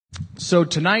So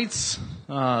tonight's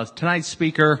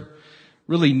speaker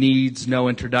really needs no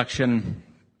introduction.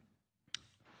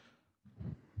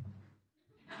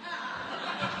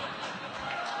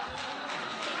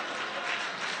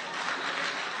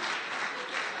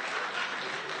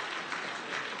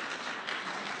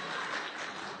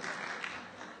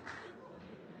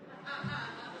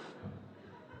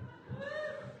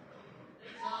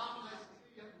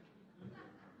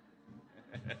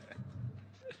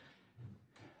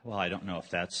 Well, I don't know if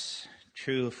that's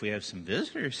true if we have some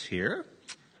visitors here,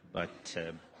 but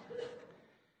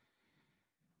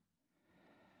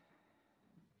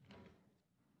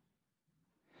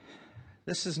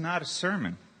this is not a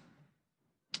sermon.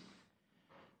 In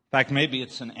fact, maybe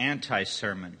it's an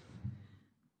anti-sermon,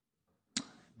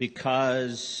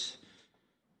 because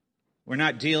we're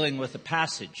not dealing with a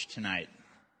passage tonight,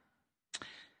 at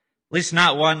least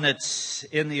not one that's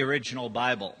in the original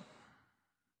Bible.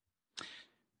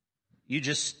 You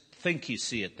just think you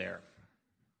see it there.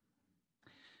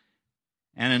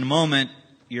 And in a moment,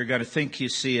 you're going to think you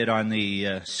see it on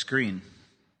the screen.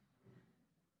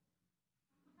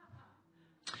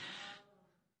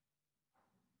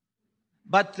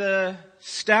 But the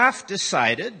staff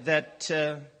decided that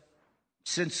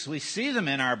since we see them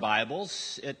in our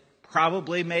Bibles, it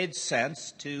probably made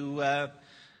sense to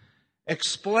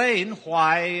explain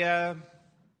why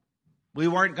we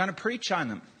weren't going to preach on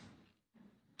them.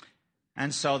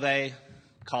 And so they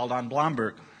called on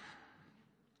Blomberg.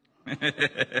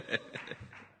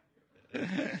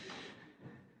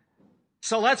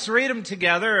 So let's read them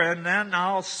together, and then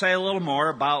I'll say a little more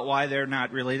about why they're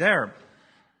not really there.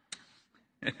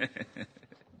 The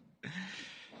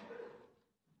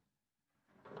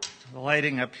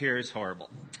lighting up here is horrible.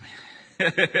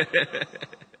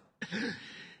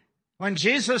 When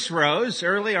Jesus rose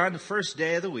early on the first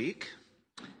day of the week,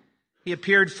 he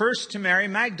appeared first to Mary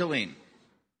Magdalene,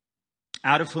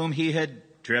 out of whom he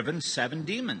had driven 7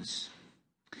 demons.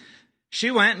 She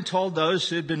went and told those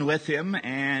who had been with him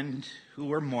and who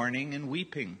were mourning and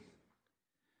weeping.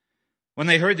 When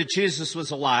they heard that Jesus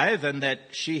was alive and that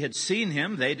she had seen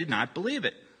him, they did not believe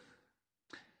it.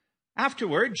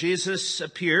 Afterward, Jesus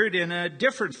appeared in a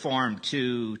different form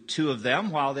to 2 of them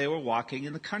while they were walking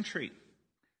in the country.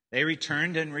 They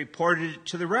returned and reported it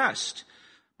to the rest,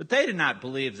 but they did not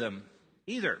believe them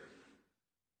either.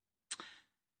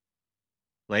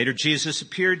 Later, Jesus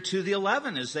appeared to the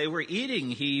 11 as they were eating.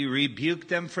 He rebuked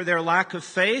them for their lack of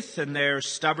faith and their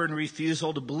stubborn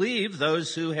refusal to believe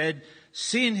those who had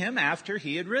seen him after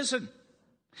he had risen.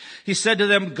 He said to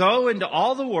them, "Go into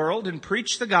all the world and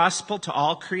preach the gospel to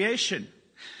all creation.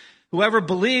 Whoever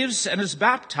believes and is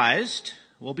baptized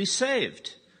will be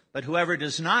saved, but whoever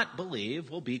does not believe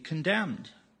will be condemned.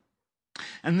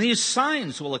 And these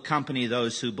signs will accompany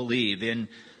those who believe. In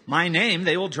my name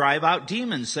they will drive out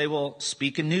demons. They will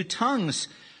speak in new tongues.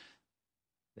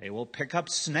 They will pick up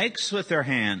snakes with their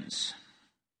hands.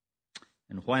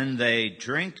 And when they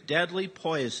drink deadly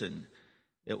poison,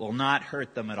 it will not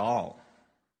hurt them at all.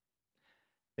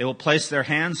 They will place their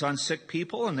hands on sick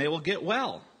people and they will get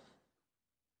well."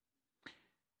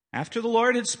 After the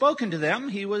Lord had spoken to them,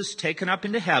 he was taken up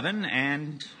into heaven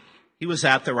and he was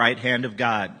at the right hand of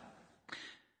God.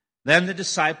 Then the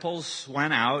disciples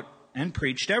went out and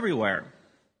preached everywhere.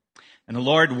 And the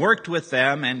Lord worked with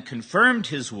them and confirmed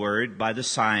his word by the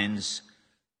signs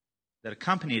that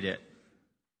accompanied it.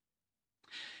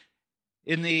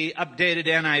 In the updated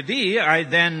NIV, I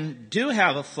then do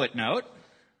have a footnote.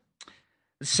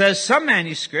 It says some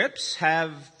manuscripts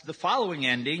have the following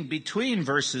ending between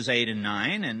verses 8 and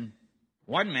 9, and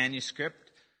one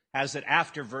manuscript has it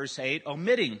after verse 8,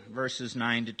 omitting verses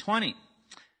 9 to 20.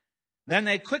 Then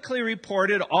they quickly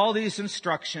reported all these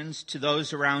instructions to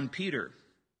those around Peter.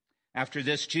 After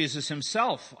this, Jesus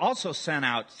himself also sent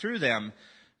out through them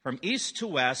from east to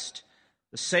west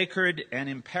the sacred and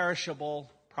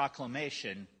imperishable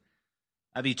proclamation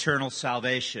of eternal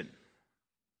salvation.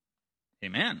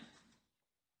 Amen.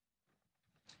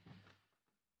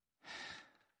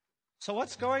 So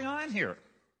what's going on here?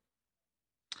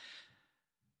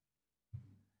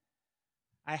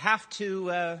 I have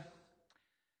to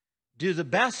do the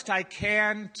best I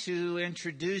can to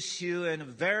introduce you in a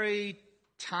very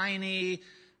tiny,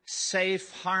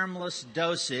 safe, harmless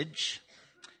dosage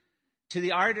to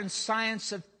the art and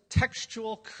science of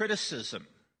textual criticism,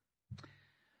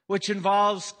 which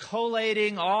involves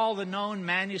collating all the known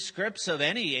manuscripts of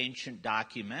any ancient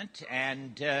document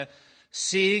and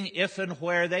seeing if and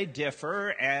where they differ,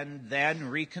 and then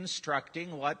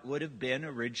reconstructing what would have been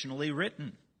originally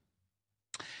written.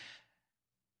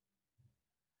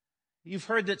 You've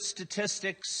heard that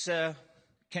statistics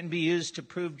can be used to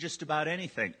prove just about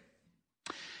anything.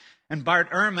 And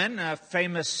Bart Ehrman, a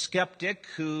famous skeptic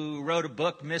who wrote a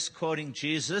book misquoting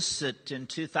Jesus that in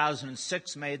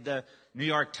 2006 made the New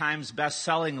York Times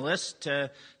best-selling list,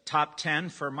 top 10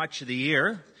 for much of the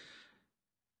year.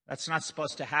 That's not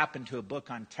supposed to happen to a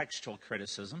book on textual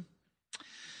criticism.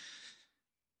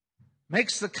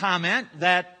 Makes the comment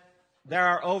that there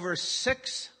are over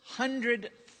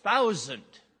 600,000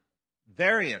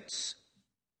 variants.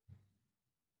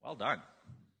 Well done.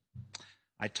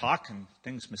 I talk and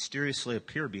things mysteriously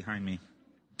appear behind me.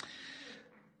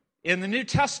 In the New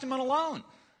Testament alone.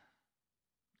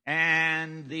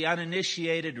 And the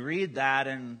uninitiated read that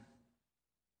and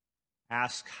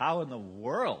ask, how in the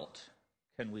world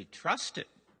can we trust it?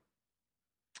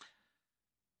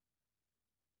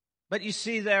 But you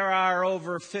see, there are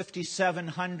over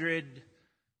 5,700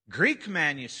 Greek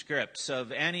manuscripts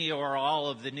of any or all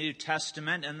of the New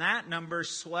Testament, and that number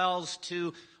swells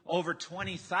to over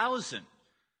 20,000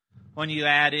 when you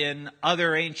add in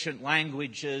other ancient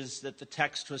languages that the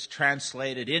text was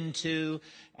translated into,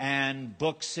 and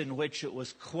books in which it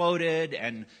was quoted,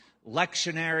 and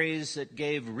lectionaries that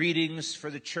gave readings for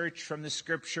the church from the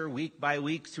Scripture week by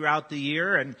week throughout the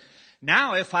year. And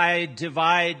now if I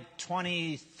divide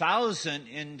 20,000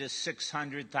 into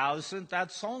 600,000,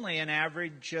 that's only an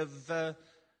average of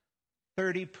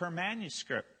 30 per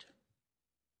manuscript.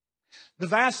 The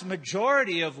vast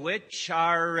majority of which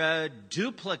are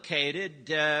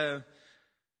duplicated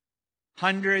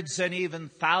hundreds and even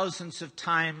thousands of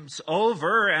times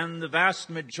over, and the vast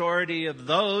majority of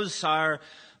those are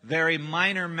very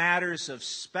minor matters of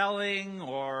spelling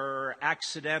or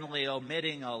accidentally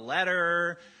omitting a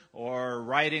letter or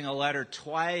writing a letter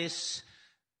twice.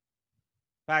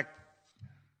 In fact,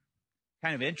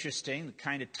 kind of interesting, the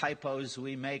kind of typos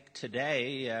we make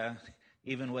today,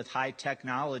 even with high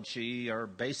technology, are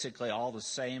basically all the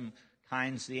same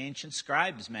kinds the ancient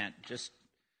scribes meant. Just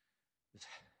it's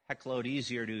a heckload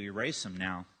easier to erase them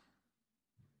now.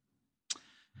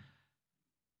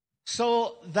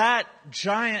 So that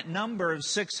giant number of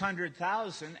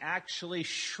 600,000 actually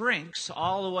shrinks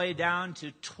all the way down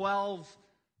to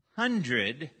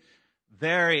 1,200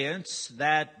 variants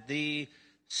that the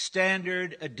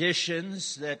standard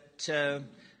editions that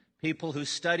people who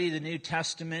study the New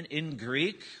Testament in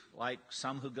Greek, like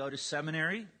some who go to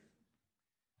seminary,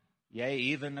 yea,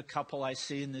 even a couple I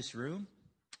see in this room,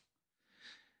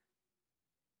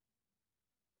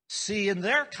 see in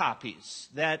their copies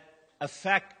that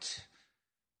affect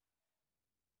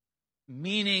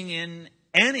meaning in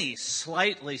any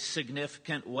slightly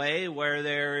significant way where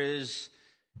there is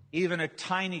even a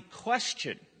tiny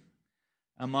question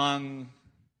among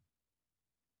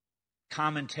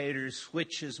commentators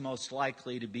which is most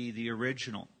likely to be the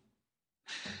original.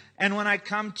 And when I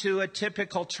come to a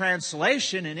typical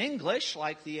translation in English,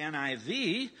 like the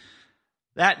NIV,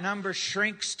 that number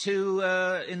shrinks to,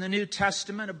 in the New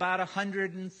Testament, about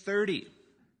 130.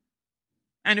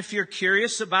 And if you're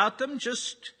curious about them,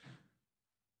 just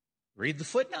read the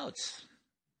footnotes.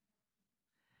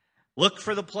 Look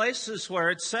for the places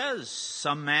where it says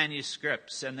some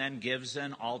manuscripts and then gives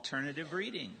an alternative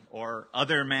reading, or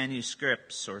other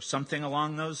manuscripts, or something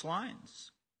along those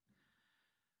lines.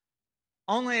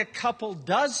 Only a couple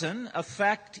dozen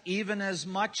affect even as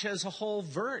much as a whole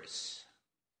verse.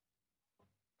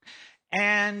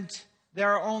 And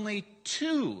there are only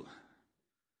 2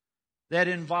 that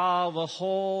involve a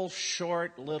whole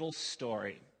short little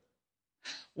story.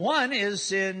 One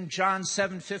is in John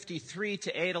 7:53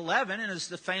 to 8:11, and is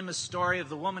the famous story of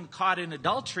the woman caught in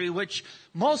adultery, which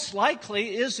most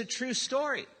likely is a true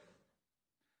story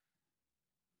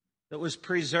that was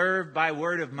preserved by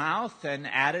word of mouth and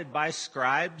added by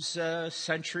scribes a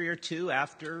century or 2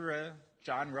 after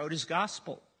John wrote his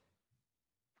gospel.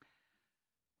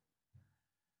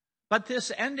 But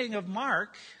this ending of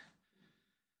Mark,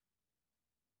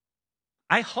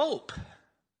 I hope,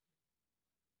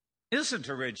 isn't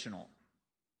original.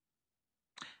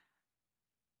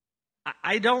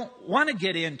 I don't want to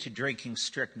get into drinking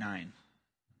strychnine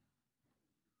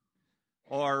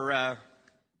or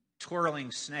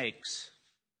twirling snakes,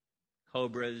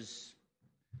 cobras,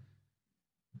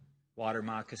 water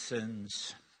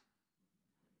moccasins.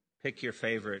 Pick your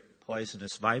favorite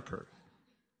poisonous viper.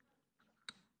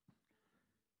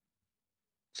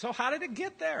 So how did it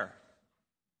get there?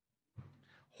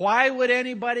 Why would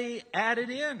anybody add it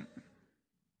in?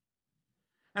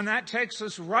 And that takes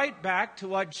us right back to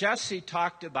what Jesse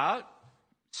talked about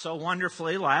so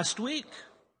wonderfully last week.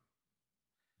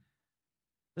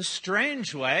 The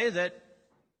strange way that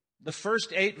the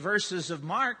first 8 verses of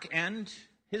Mark end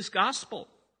his gospel.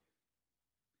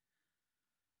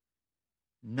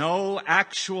 No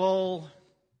actual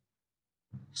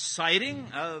sighting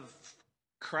of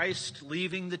Christ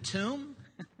leaving the tomb?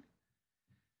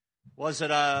 Was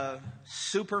it a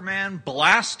Superman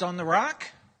blast on the rock?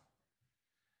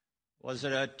 Was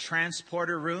it a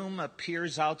transporter room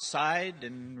appears outside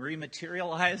and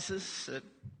rematerializes?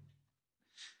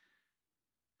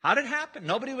 How did it happen?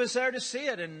 Nobody was there to see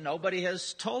it, and nobody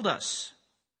has told us.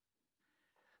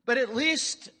 But at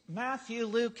least Matthew,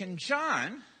 Luke, and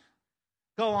John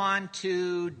go on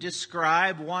to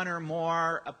describe one or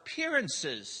more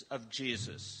appearances of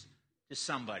Jesus to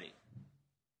somebody.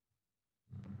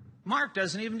 Mark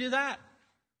doesn't even do that.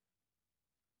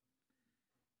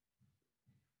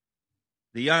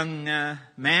 The young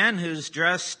man who's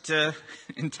dressed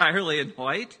entirely in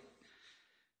white.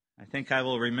 I think I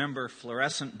will remember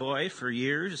fluorescent boy for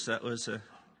years. That was a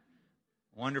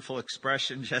wonderful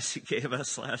expression Jesse gave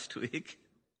us last week.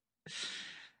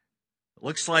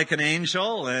 Looks like an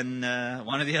angel, and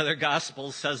one of the other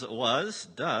Gospels says it was.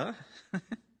 Duh.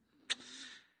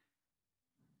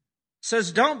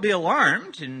 Says, don't be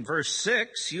alarmed. In verse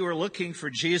 6, you are looking for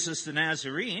Jesus the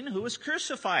Nazarene who was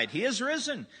crucified. He is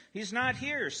risen. He's not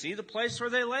here. See the place where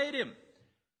they laid him.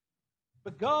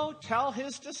 But go tell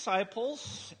his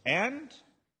disciples and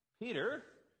Peter.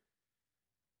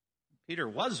 Peter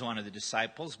was one of the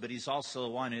disciples, but he's also the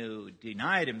one who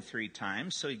denied him 3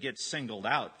 times, so he gets singled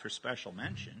out for special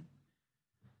mention.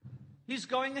 He's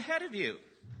going ahead of you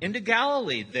into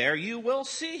Galilee. There you will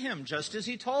see him, just as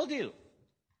he told you.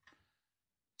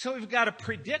 So we've got a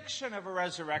prediction of a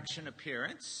resurrection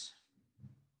appearance.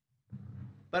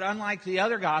 But unlike the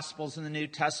other Gospels in the New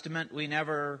Testament, we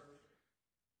never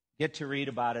get to read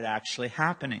about it actually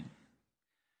happening.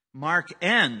 Mark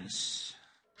ends,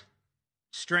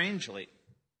 strangely,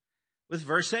 with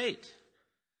verse 8.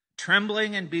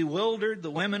 Trembling and bewildered, the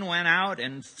women went out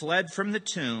and fled from the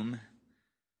tomb.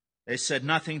 They said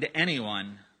nothing to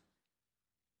anyone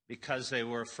because they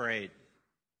were afraid.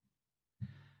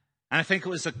 And I think it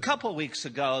was a couple weeks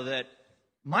ago that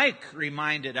Mike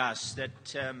reminded us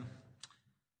that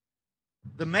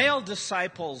the male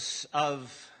disciples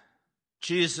of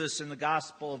Jesus in the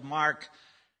Gospel of Mark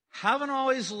haven't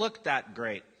always looked that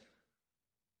great.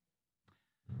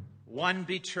 One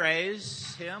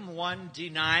betrays him, one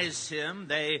denies him.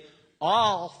 They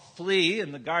all flee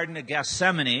in the Garden of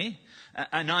Gethsemane.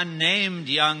 An unnamed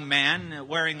young man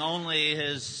wearing only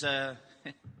his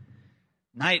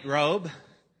night robe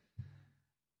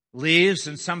leaves,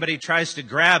 and somebody tries to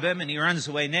grab him, and he runs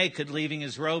away naked, leaving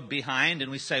his robe behind. And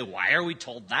we say, why are we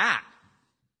told that?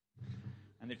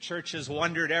 And the church has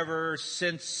wondered ever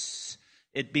since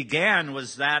it began,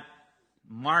 was that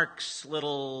Mark's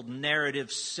little narrative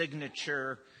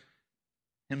signature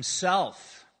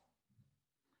himself?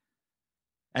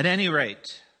 At any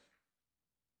rate,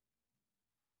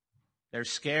 they're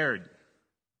scared.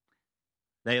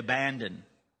 They abandon.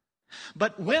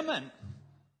 But women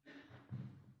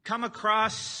come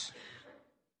across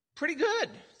pretty good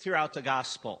throughout the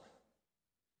gospel.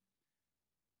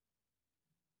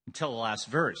 Until the last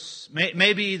verse.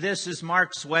 Maybe this is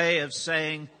Mark's way of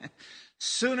saying,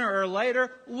 sooner or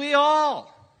later, we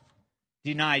all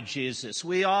deny Jesus.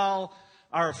 We all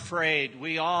are afraid.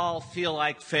 We all feel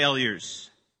like failures.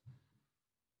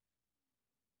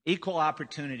 Equal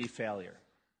opportunity failure.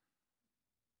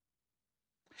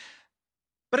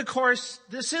 But of course,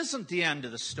 this isn't the end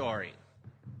of the story.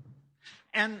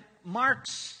 And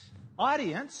Mark's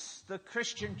audience, the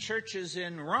Christian churches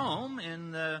in Rome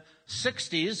in the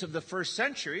 60s of the first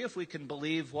century, if we can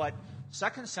believe what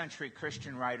second century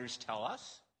Christian writers tell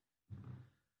us,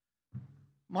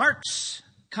 Mark's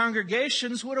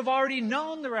congregations would have already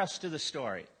known the rest of the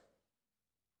story.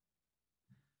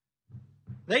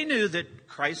 They knew that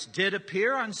Christ did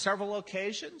appear on several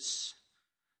occasions,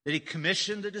 that he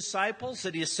commissioned the disciples,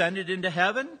 that he ascended into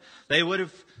heaven. They would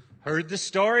have heard the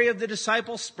story of the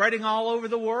disciples spreading all over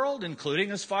the world,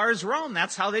 including as far as Rome.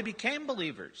 That's how they became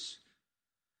believers.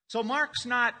 So Mark's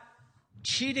not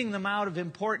cheating them out of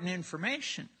important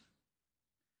information.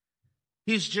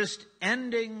 He's just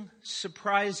ending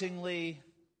surprisingly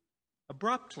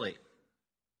abruptly.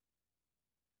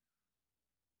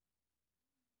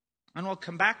 And we'll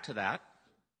come back to that.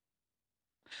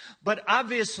 But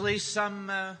obviously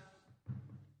some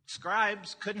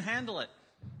scribes couldn't handle it.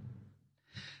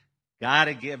 Got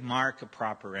to give Mark a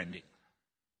proper ending.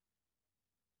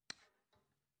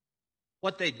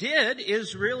 What they did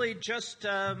is really just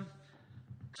a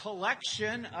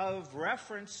collection of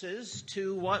references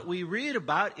to what we read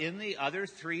about in the other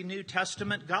 3 New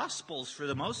Testament Gospels, for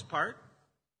the most part.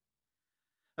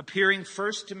 Appearing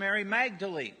first to Mary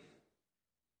Magdalene.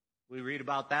 We read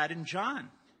about that in John.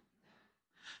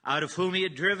 out of whom he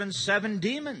had driven 7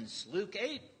 demons. Luke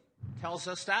 8 tells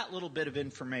us that little bit of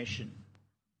information.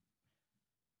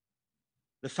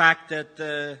 The fact that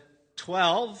the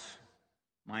 12,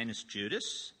 minus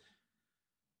Judas,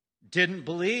 didn't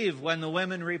believe when the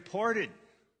women reported,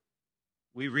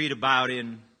 we read about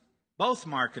in both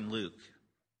Mark and Luke.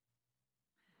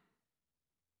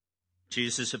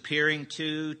 Jesus appearing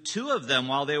to 2 of them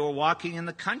while they were walking in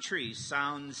the country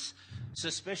sounds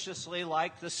suspiciously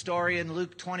like the story in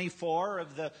Luke 24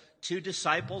 of the 2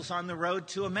 disciples on the road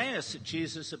to Emmaus that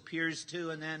Jesus appears to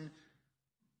and then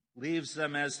leaves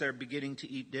them as they're beginning to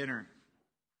eat dinner.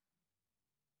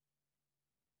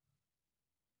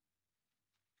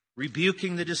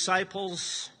 Rebuking the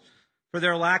disciples for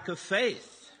their lack of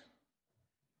faith.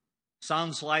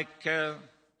 Sounds like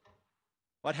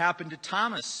what happened to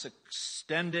Thomas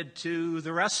extended to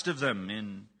the rest of them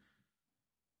in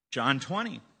John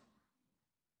 20.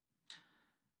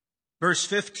 Verse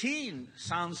 15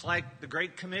 sounds like the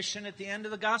Great Commission at the end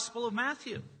of the Gospel of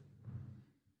Matthew.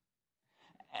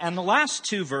 And the last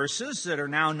 2 verses that are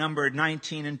now numbered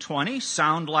 19 and 20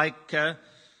 sound like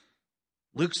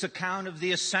Luke's account of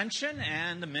the ascension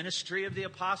and the ministry of the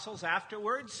apostles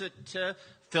afterwards that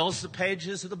fills the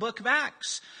pages of the book of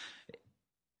Acts.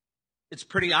 It's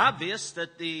pretty obvious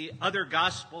that the other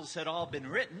Gospels had all been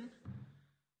written,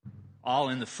 all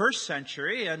in the 1st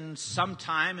century, and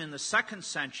sometime in the 2nd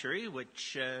century,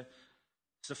 which is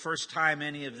the first time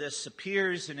any of this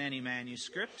appears in any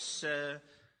manuscripts,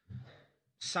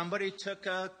 somebody took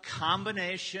a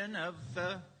combination of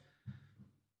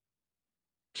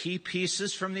key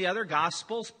pieces from the other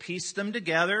Gospels, pieced them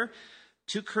together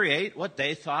to create what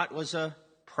they thought was a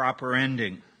proper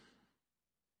ending.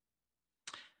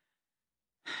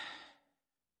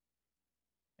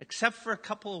 Except for a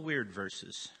couple of weird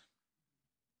verses.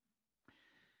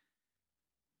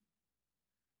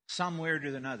 Some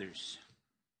weirder than others.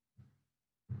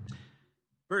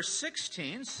 Verse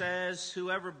 16 says,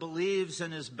 "Whoever believes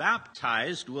and is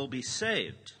baptized will be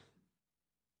saved,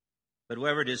 but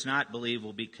whoever does not believe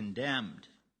will be condemned."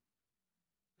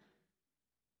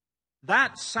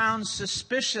 That sounds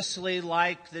suspiciously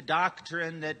like the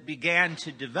doctrine that began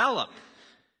to develop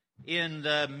in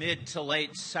the mid to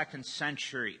late 2nd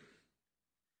century,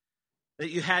 that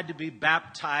you had to be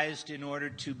baptized in order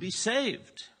to be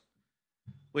saved,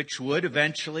 which would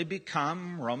eventually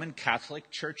become Roman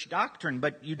Catholic Church doctrine.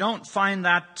 But you don't find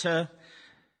that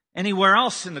anywhere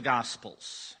else in the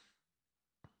Gospels.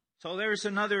 So there's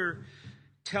another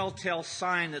telltale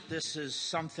sign that this is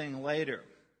something later.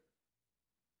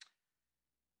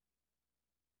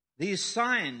 These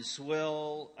signs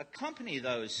will accompany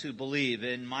those who believe.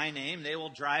 In my name, they will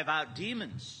drive out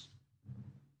demons.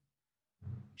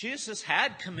 Jesus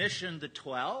had commissioned the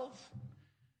 12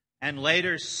 and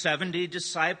later 70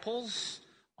 disciples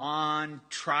on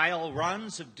trial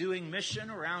runs of doing mission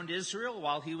around Israel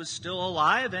while he was still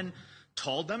alive and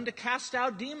told them to cast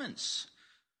out demons.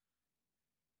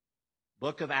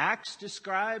 Book of Acts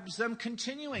describes them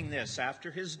continuing this after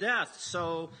his death.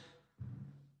 So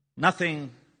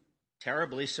nothing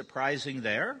terribly surprising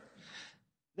there.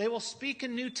 They will speak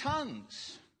in new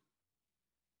tongues.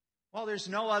 Well, there's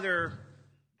no other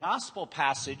gospel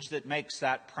passage that makes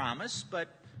that promise, but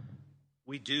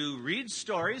we do read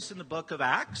stories in the book of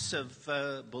Acts of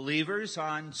believers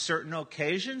on certain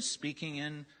occasions speaking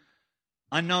in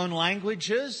unknown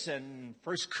languages, and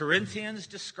 1 Corinthians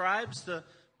describes the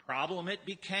problem it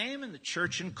became in the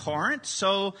church in Corinth.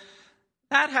 So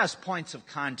that has points of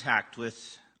contact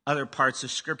with other parts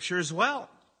of Scripture as well.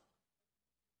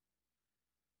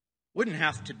 Wouldn't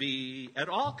have to be at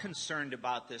all concerned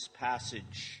about this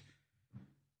passage,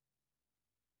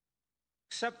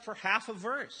 except for half a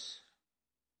verse.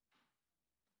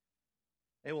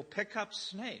 They will pick up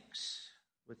snakes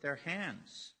with their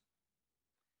hands.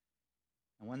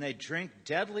 And when they drink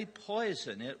deadly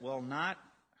poison, it will not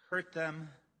hurt them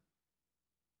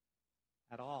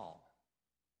at all.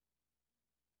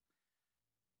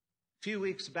 A few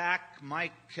weeks back,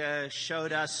 Mike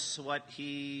showed us what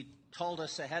he told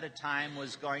us ahead of time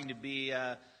was going to be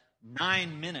a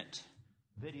 9-minute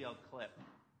video clip.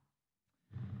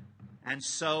 And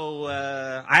so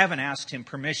I haven't asked him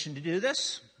permission to do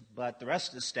this, but the rest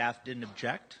of the staff didn't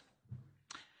object.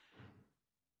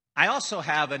 I also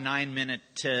have a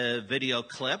 9-minute video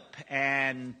clip,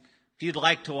 and if you'd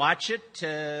like to watch it,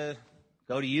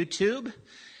 go to YouTube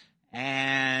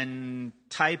and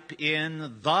type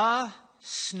in "the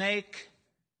snake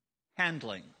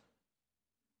handling."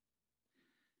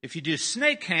 If you do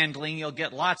snake handling, you'll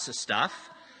get lots of stuff.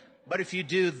 But if you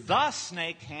do "the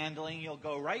snake handling," you'll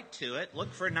go right to it.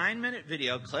 Look for a 9-minute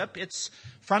video clip. It's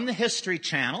from the History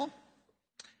Channel.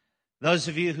 Those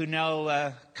of you who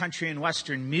know country and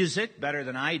western music better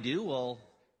than I do will,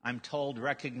 I'm told,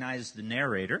 recognize the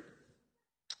narrator.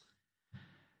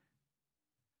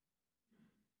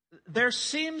 There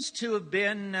seems to have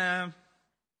been,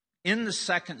 in the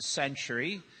 2nd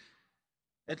century,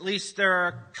 at least there are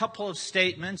a couple of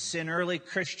statements in early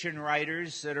Christian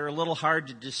writers that are a little hard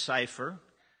to decipher,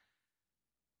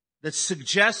 that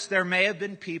suggest there may have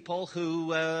been people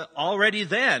who already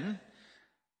then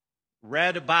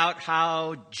read about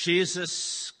how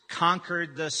Jesus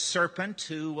conquered the serpent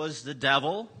who was the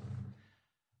devil,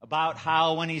 about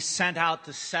how when he sent out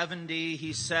the 70,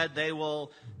 he said they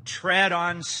will tread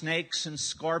on snakes and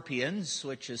scorpions,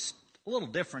 which is a little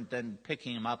different than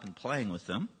picking them up and playing with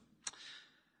them.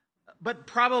 But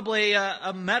probably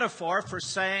a metaphor for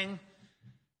saying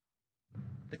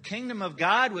the kingdom of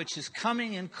God, which is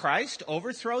coming in Christ,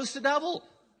 overthrows the devil.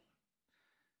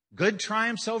 Good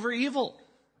triumphs over evil.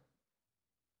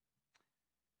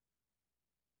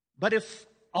 But if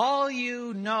all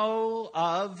you know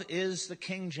of is the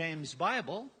King James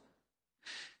Bible,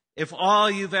 if all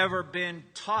you've ever been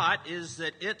taught is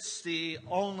that it's the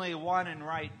only one and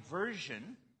right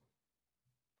version,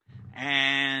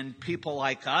 and people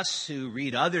like us who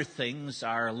read other things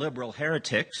are liberal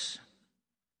heretics,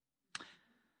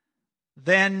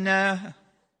 then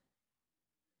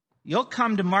you'll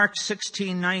come to Mark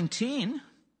 16:19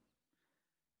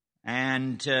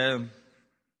 and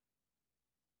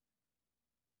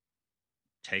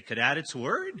take it at its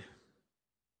word.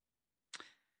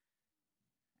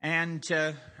 And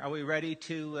are we ready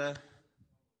to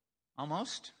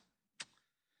almost?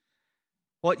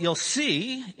 What you'll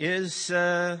see is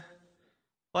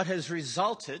what has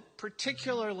resulted,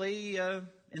 particularly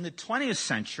in the 20th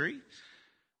century,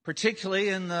 particularly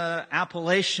in the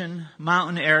Appalachian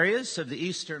mountain areas of the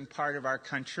eastern part of our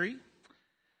country,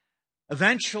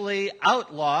 eventually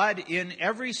outlawed in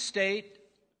every state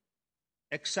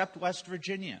except West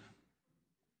Virginia,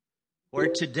 where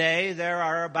today there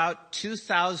are about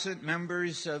 2,000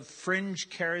 members of fringe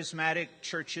charismatic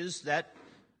churches that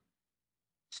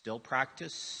still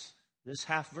practice this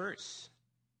half verse.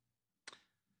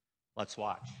 Let's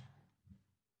watch.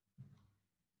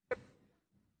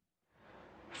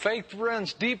 Faith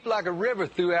runs deep like a river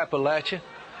through Appalachia,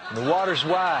 and the water's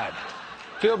wide,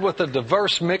 filled with a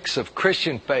diverse mix of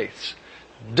Christian faiths.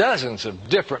 Dozens of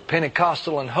different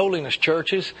Pentecostal and holiness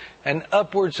churches, and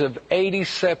upwards of 80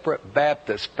 separate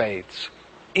Baptist faiths,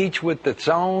 each with its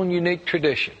own unique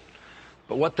tradition.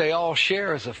 But what they all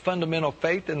share is a fundamental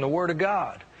faith in the Word of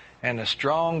God and a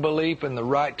strong belief in the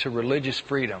right to religious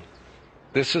freedom.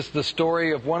 This is the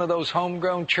story of one of those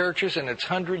homegrown churches and its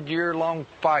 100-year-long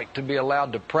fight to be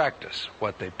allowed to practice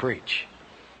what they preach.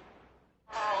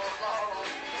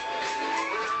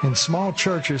 In small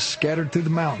churches scattered through the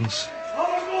mountains,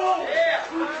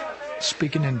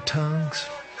 speaking in tongues,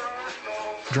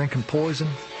 drinking poison,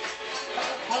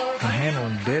 and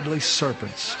handling deadly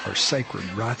serpents are sacred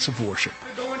rites of worship.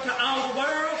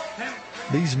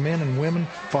 These men and women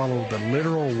follow the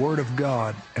literal Word of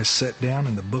God as set down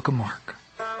in the book of Mark.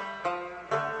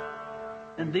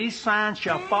 And these signs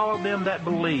shall follow them that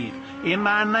believe. In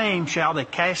my name shall they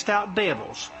cast out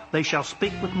devils. They shall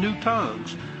speak with new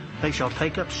tongues. They shall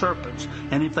take up serpents.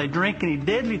 And if they drink any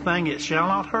deadly thing, it shall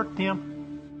not hurt them.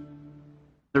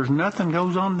 There's nothing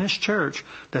goes on in this church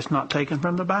that's not taken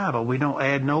from the Bible. We don't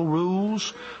add no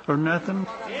rules or nothing.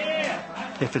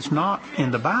 If it's not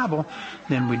in the Bible,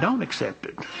 then we don't accept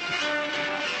it.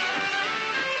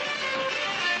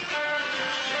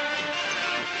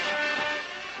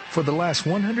 For the last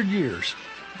 100 years,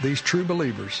 these true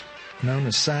believers, known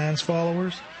as signs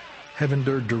followers, have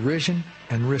endured derision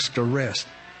and risked arrest,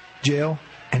 jail,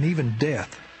 and even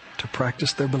death to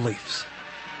practice their beliefs.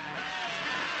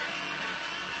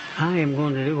 I am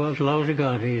going to do what the laws of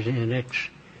God is, and that's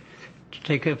to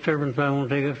take up serpents if I want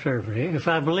to take up serpents. If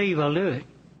I believe, I'll do it.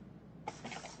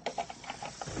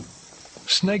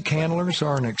 Snake handlers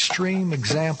are an extreme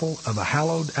example of a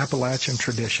hallowed Appalachian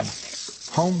tradition.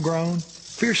 Homegrown,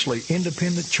 fiercely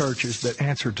independent churches that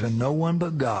answer to no one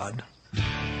but God.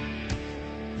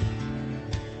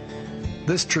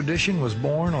 This tradition was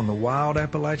born on the wild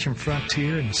Appalachian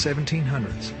frontier in the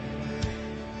 1700s.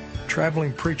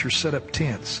 Traveling preachers set up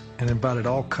tents and invited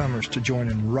all comers to join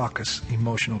in raucous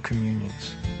emotional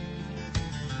communions.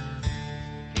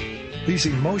 These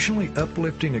emotionally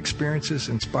uplifting experiences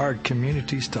inspired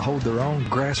communities to hold their own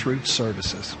grassroots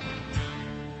services.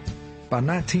 By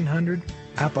 1900,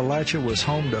 Appalachia was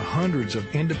home to hundreds of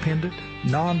independent,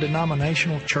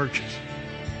 non-denominational churches.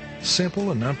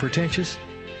 Simple and unpretentious,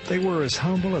 they were as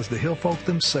humble as the hill folk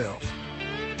themselves.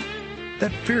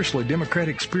 That fiercely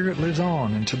democratic spirit lives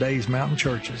on in today's mountain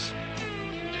churches.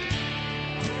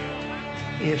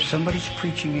 If somebody's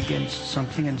preaching against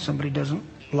something and somebody doesn't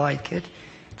like it,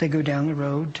 they go down the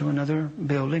road to another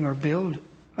building or build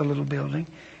a little building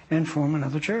and form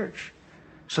another church.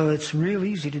 So it's real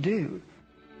easy to do.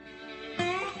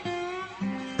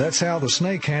 That's how the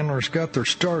snake handlers got their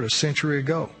start a century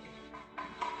ago.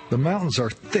 The mountains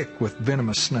are thick with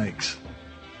venomous snakes,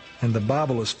 and the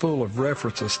Bible is full of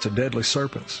references to deadly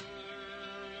serpents.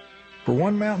 For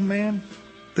one mountain man,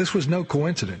 this was no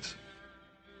coincidence.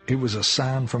 It was a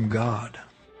sign from God.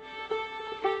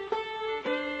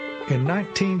 In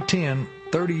 1910,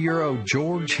 30-year-old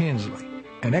George Hensley,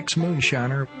 an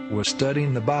ex-moonshiner, was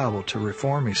studying the Bible to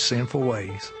reform his sinful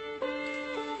ways.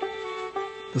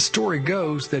 The story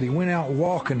goes that he went out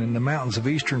walking in the mountains of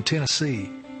eastern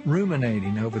Tennessee,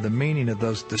 ruminating over the meaning of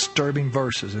those disturbing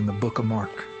verses in the book of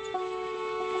Mark.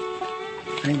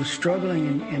 And he was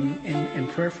struggling and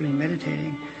prayerfully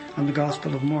meditating on the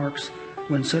Gospel of Mark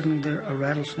when suddenly there a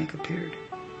rattlesnake appeared,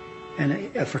 and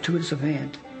a fortuitous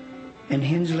event. And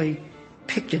Hensley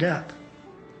picked it up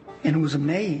and was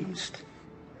amazed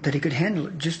that he could handle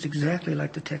it just exactly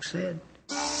like the text said.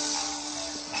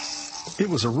 It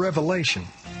was a revelation,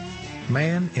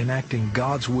 man enacting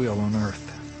God's will on earth.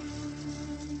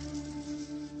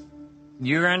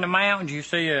 You're in the mountains, you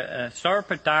see a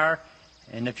serpent there,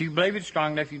 and if you believe it's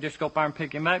strong enough, you just go up there and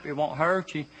pick him up. It won't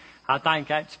hurt you. I think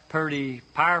that's pretty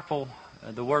powerful.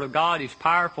 The Word of God is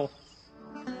powerful.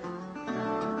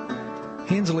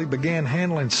 Hensley began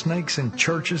handling snakes in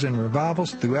churches and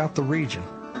revivals throughout the region.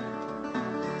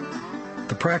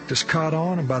 The practice caught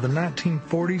on, and by the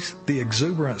 1940s, the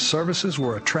exuberant services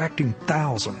were attracting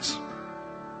thousands.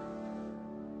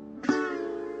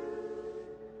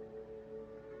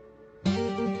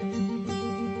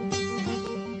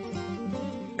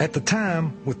 At the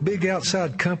time, with big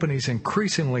outside companies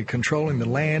increasingly controlling the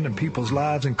land and people's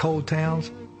lives in coal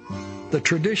towns, the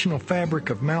traditional fabric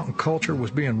of mountain culture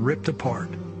was being ripped apart.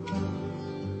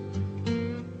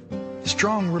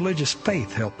 Strong religious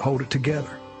faith helped hold it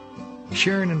together.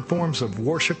 Sharing in forms of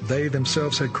worship they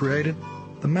themselves had created,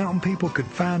 the mountain people could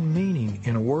find meaning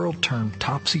in a world turned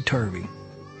topsy-turvy.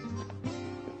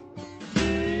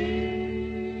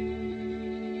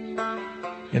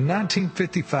 In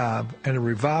 1955, at a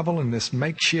revival in this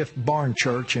makeshift barn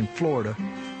church in Florida,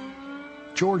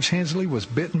 George Hensley was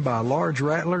bitten by a large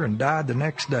rattler and died the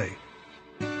next day.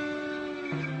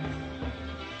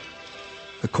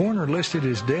 The coroner listed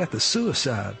his death as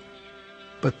suicide,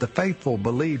 but the faithful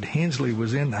believed Hensley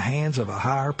was in the hands of a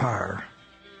higher power.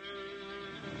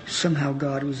 Somehow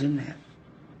God was in that.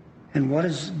 And what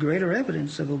is greater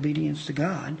evidence of obedience to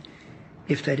God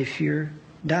if you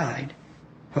died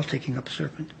while taking up a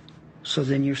serpent? So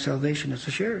then your salvation is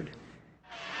assured.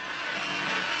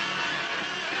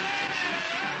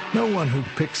 No one who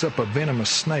picks up a venomous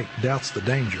snake doubts the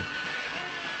danger.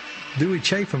 Dewey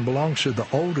Chafin belongs to the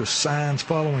oldest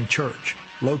signs-following church,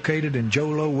 located in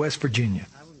Jolo, West Virginia.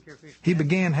 He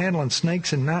began handling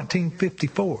snakes in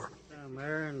 1954,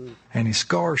 and his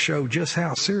scars show just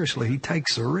how seriously he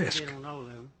takes the risk.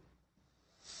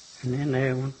 And then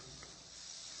that one,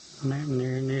 and that one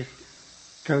there, and this,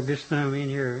 drug this thumb in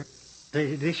here.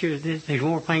 There's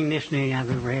more pain in this than I've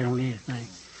ever had on this thing.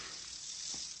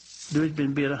 Dewey's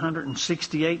been bit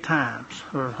 168 times,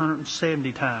 or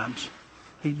 170 times.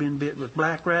 He's been bit with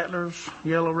black rattlers,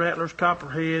 yellow rattlers,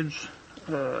 copperheads,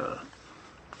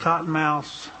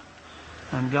 cottonmouths,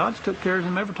 and God's took care of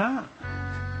him every time.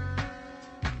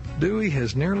 Dewey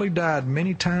has nearly died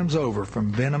many times over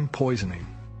from venom poisoning.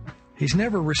 He's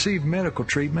never received medical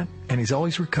treatment, and he's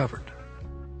always recovered.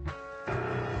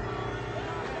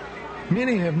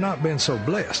 Many have not been so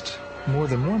blessed. More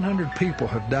than 100 people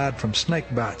have died from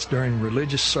snake bites during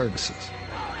religious services.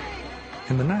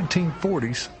 In the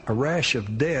 1940s, a rash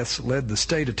of deaths led the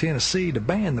state of Tennessee to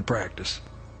ban the practice.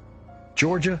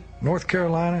 Georgia, North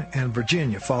Carolina, and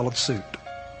Virginia followed suit.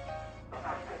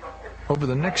 Over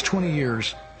the next 20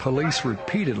 years, police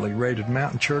repeatedly raided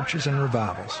mountain churches and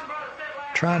revivals,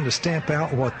 trying to stamp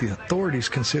out what the authorities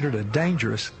considered a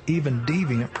dangerous, even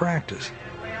deviant practice.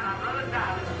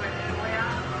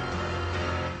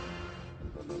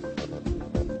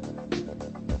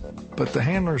 But the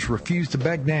handlers refused to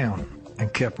back down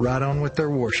and kept right on with their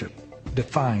worship,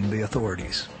 defying the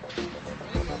authorities.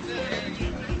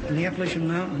 In the Appalachian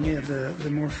Mountain, the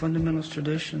more fundamentalist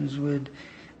traditions would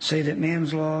say that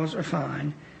man's laws are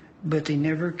fine, but they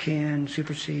never can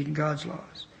supersede God's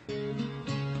laws.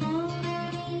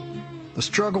 The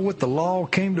struggle with the law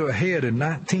came to a head in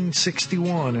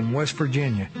 1961 in West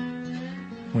Virginia,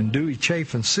 when Dewey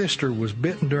Chafin's sister was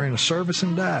bitten during a service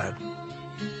and died.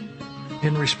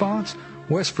 In response,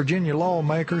 West Virginia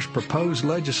lawmakers proposed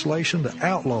legislation to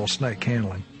outlaw snake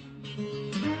handling.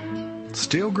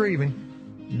 Still grieving,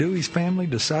 Dewey's family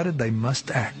decided they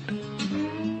must act.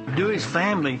 Dewey's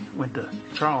family went to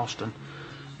Charleston,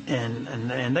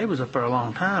 and they was up there a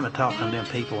long time at talking to them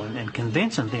people and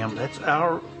convincing them that's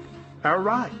our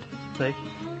right. See?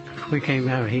 We came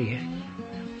out ahead.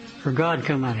 For God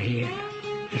come out ahead.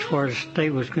 As far as the state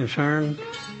was concerned,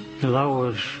 the law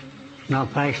was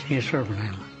not passed against serpent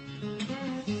handling.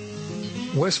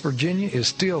 West Virginia is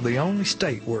still the only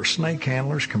state where snake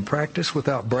handlers can practice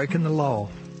without breaking the law.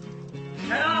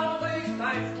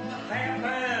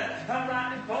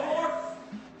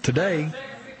 Today,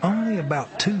 only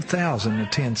about 2,000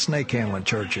 attend snake handling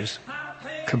churches,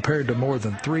 compared to more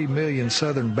than 3 million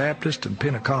Southern Baptists and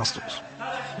Pentecostals.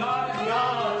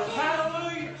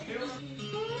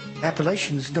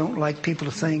 Appalachians don't like people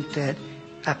to think that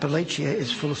Appalachia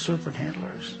is full of serpent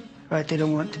handlers, right? They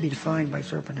don't want it to be defined by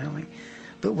serpent handling.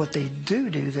 But what they do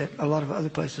that a lot of other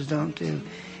places don't do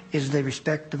is they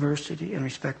respect diversity and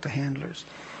respect the handlers.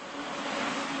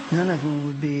 None of them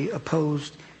would be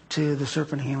opposed to the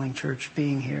serpent handling church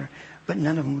being here, but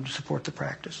none of them would support the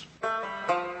practice.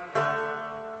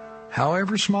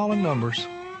 However small in numbers,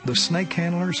 the snake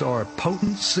handlers are a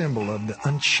potent symbol of the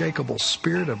unshakable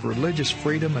spirit of religious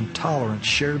freedom and tolerance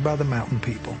shared by the mountain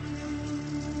people.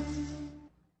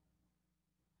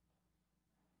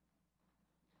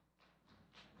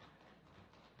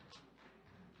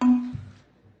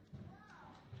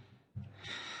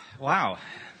 Wow.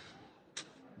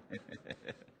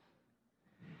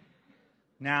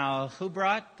 Now, who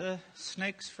brought the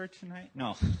snakes for tonight?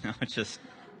 No, it's just...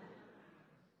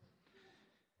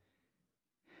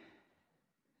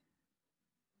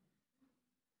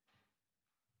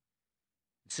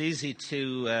 It's easy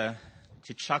to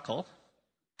chuckle.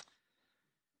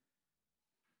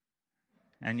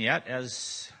 And yet,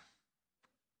 as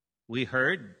we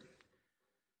heard,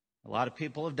 a lot of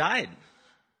people have died.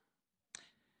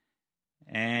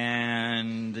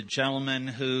 And the gentleman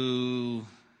who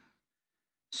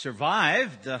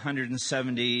survived the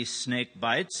 170 snake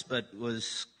bites but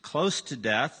was close to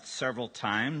death several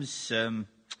times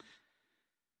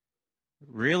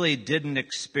really didn't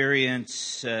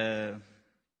experience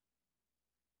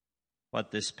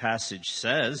what this passage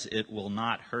says. It will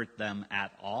not hurt them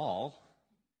at all.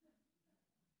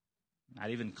 Not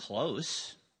even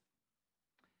close.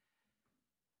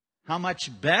 How much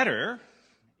better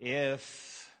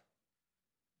if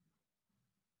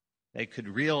they could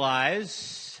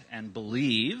realize and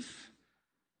believe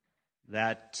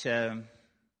that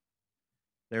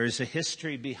there is a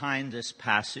history behind this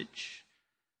passage,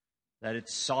 that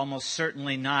it's almost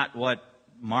certainly not what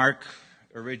Mark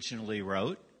originally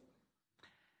wrote,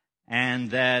 and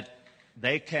that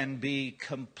they can be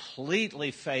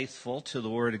completely faithful to the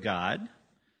Word of God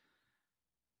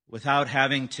without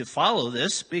having to follow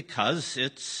this because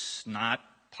it's not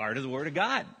part of the Word of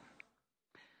God.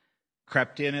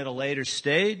 Crept in at a later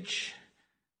stage.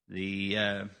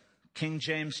 The King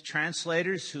James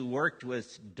translators who worked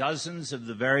with dozens of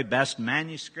the very best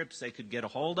manuscripts they could get a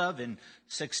hold of in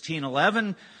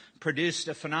 1611 produced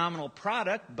a phenomenal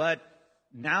product, but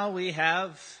now we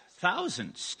have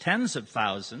thousands, tens of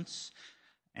thousands,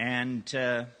 and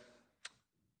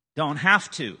don't have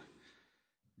to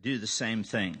do the same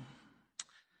thing.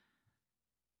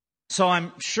 So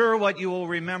I'm sure what you will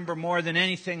remember more than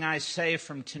anything I say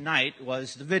from tonight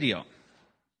was the video.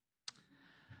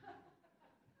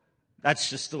 That's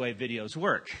just the way videos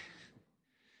work.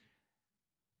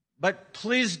 But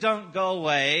please don't go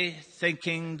away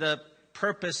thinking the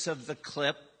purpose of the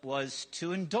clip was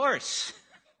to endorse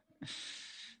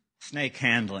snake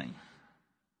handling.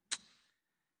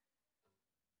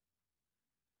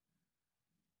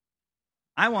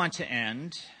 I want to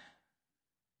end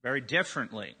very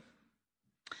differently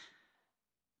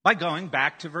by going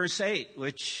back to verse 8,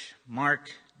 which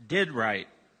Mark did write,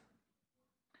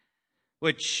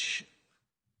 which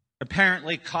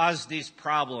apparently caused these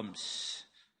problems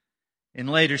in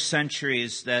later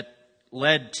centuries that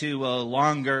led to a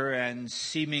longer and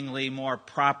seemingly more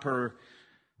proper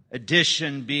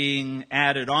addition being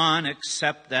added on,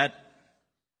 except that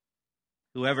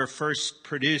whoever first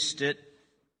produced it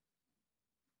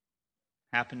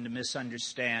happened to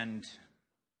misunderstand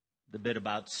the bit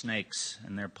about snakes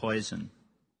and their poison.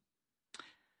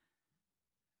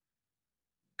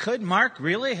 Could Mark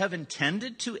really have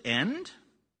intended to end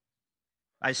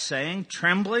by saying,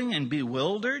 trembling and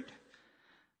bewildered,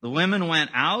 the women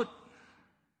went out,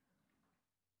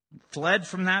 fled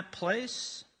from that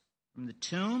place, from the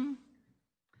tomb?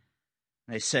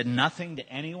 They said nothing to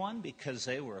anyone because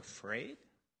they were afraid?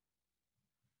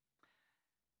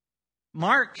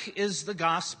 Mark is the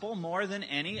gospel more than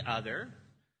any other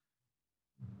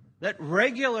that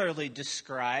regularly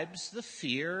describes the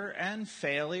fear and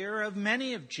failure of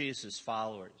many of Jesus'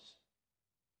 followers.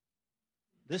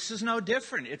 This is no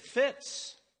different. It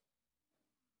fits.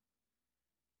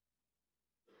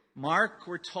 Mark,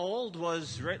 we're told,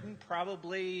 was written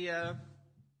probably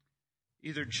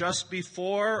either just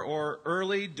before or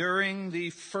early during the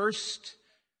first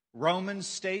Roman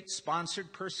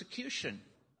state-sponsored persecution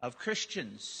of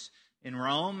Christians in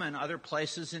Rome and other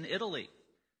places in Italy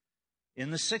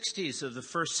in the 60s of the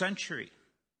first century.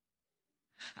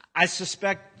 I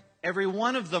suspect every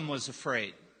one of them was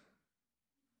afraid.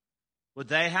 Would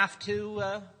they have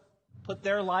to put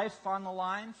their life on the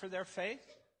line for their faith?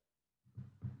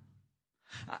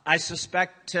 I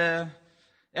suspect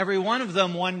every one of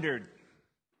them wondered,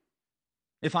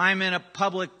 if I'm in a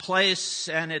public place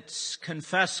and it's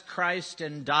confess Christ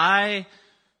and die,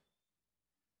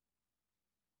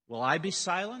 will I be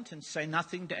silent and say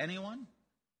nothing to anyone?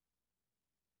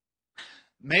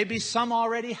 Maybe some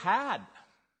already had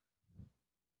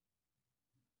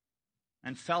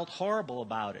and felt horrible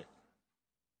about it.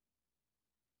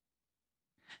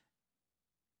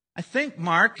 I think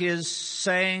Mark is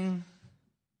saying,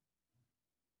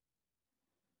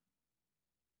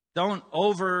 don't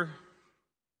over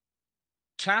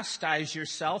chastise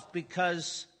yourself,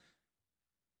 because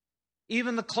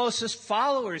even the closest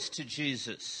followers to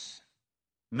Jesus,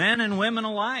 men and women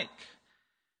alike,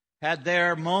 had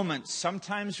their moments,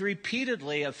 sometimes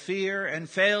repeatedly, of fear and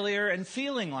failure and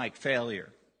feeling like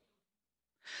failure.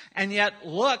 And yet,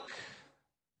 look,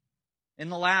 in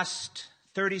the last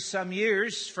 30-some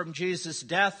years, from Jesus'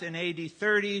 death in AD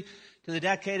 30 to the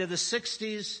decade of the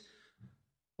 60s,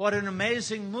 what an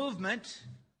amazing movement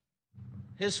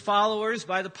his followers,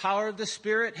 by the power of the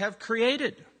Spirit, have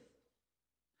created.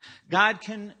 God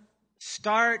can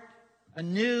start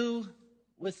anew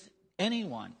with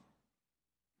anyone,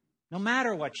 no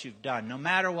matter what you've done, no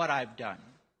matter what I've done,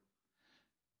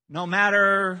 no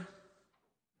matter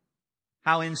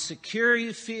how insecure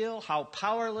you feel, how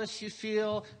powerless you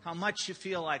feel, how much you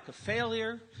feel like a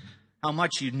failure, how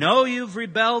much you know you've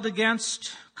rebelled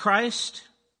against Christ.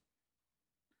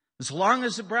 As long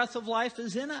as the breath of life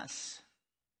is in us,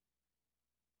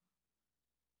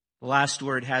 the last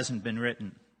word hasn't been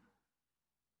written.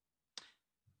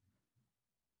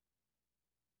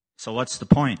 So what's the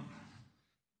point?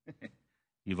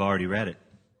 You've already read it.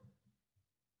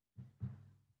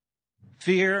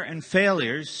 Fear and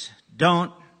failures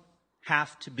don't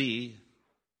have to be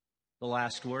the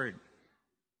last word.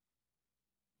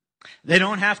 They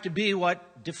don't have to be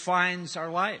what defines our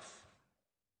life.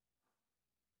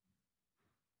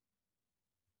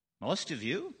 Most of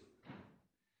you,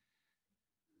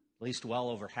 at least well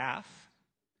over half,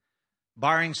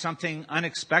 barring something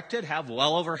unexpected, have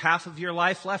well over half of your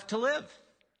life left to live.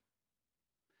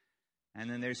 And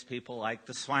then there's people like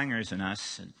the Swangers and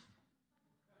us and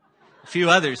a few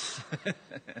others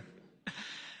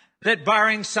that,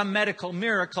 barring some medical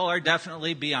miracle, are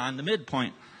definitely beyond the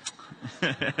midpoint.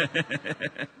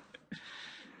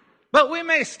 But we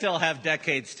may still have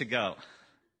decades to go.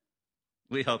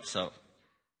 We hope so.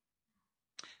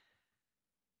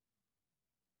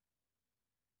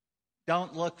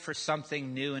 Don't look for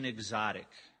something new and exotic,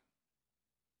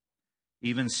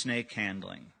 even snake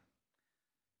handling,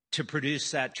 to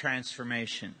produce that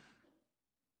transformation.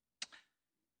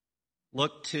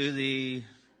 Look to the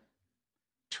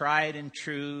tried and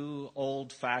true,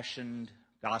 old-fashioned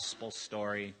gospel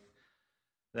story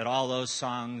that all those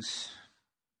songs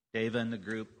Dava and the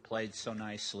group played so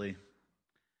nicely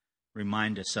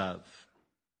remind us of.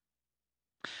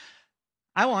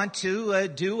 I want to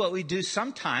do what we do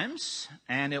sometimes,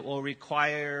 and it will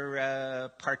require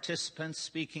participants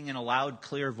speaking in a loud,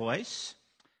 clear voice,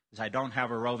 because I don't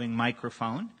have a roving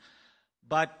microphone.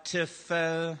 But if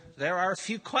there are a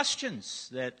few questions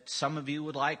that some of you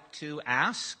would like to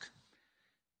ask,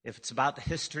 if it's about the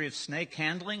history of snake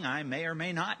handling, I may or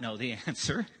may not know the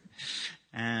answer.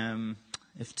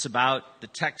 If it's about the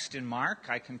text in Mark,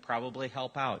 I can probably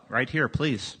help out. Right here,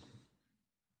 please.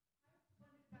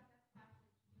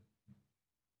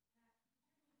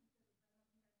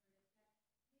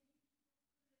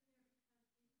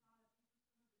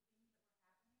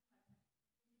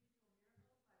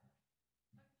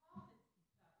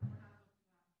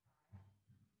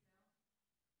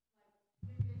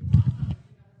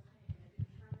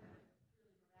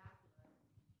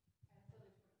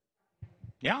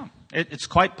 Yeah, it's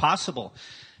quite possible.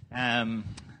 In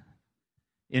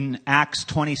Acts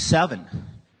 27,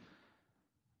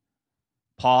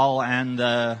 Paul and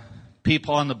the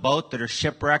people on the boat that are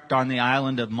shipwrecked on the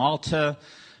island of Malta,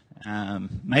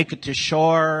 make it to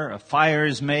shore. A fire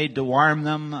is made to warm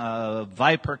them. A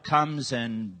viper comes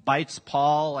and bites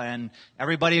Paul, and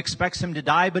everybody expects him to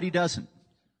die, but he doesn't.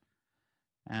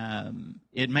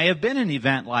 It may have been an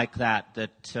event like that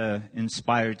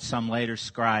inspired some later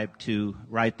scribe to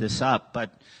write this up,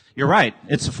 but you're right.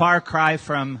 It's a far cry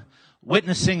from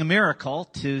witnessing a miracle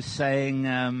to saying,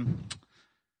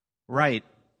 right,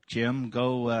 Jim,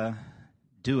 go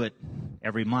do it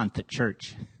every month at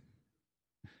church.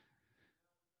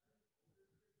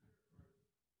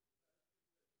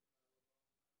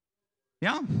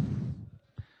 Yeah.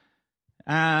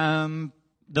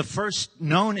 The first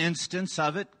known instance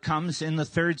of it comes in the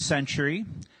 3rd century,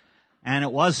 and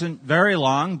it wasn't very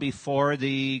long before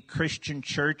the Christian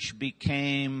church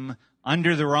became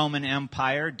under the Roman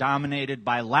Empire, dominated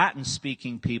by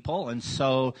Latin-speaking people, and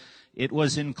so it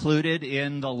was included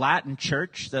in the Latin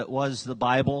church that was the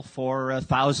Bible for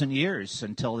 1,000 years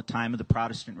until the time of the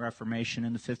Protestant Reformation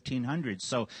in the 1500s.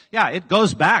 So, yeah, it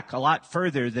goes back a lot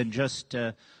further than just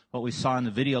what we saw in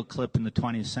the video clip in the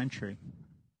 20th century.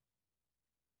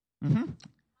 Mm-hmm.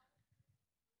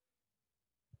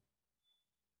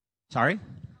 Sorry?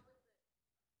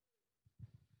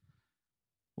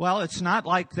 Well, it's not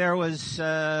like there was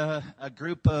a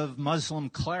group of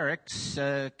Muslim clerics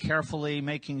carefully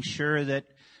making sure that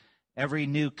every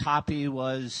new copy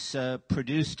was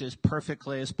produced as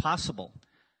perfectly as possible.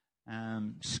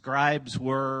 Scribes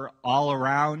were all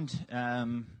around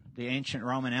the ancient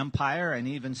Roman Empire and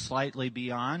even slightly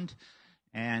beyond,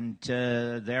 and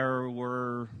there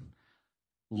were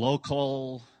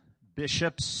local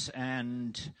bishops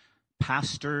and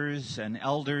pastors and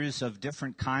elders of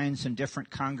different kinds and different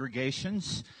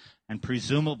congregations, and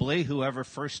presumably whoever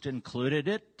first included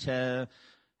it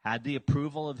had the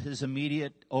approval of his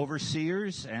immediate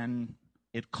overseers, and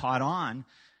it caught on.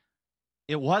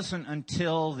 It wasn't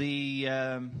until the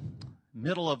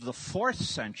middle of the 4th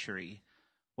century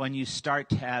when you start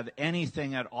to have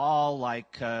anything at all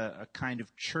like a kind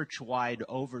of church-wide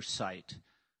oversight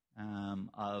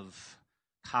of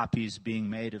copies being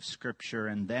made of Scripture,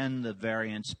 and then the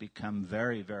variants become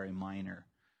very, very minor.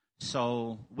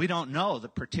 So we don't know the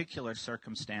particular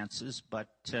circumstances, but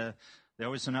there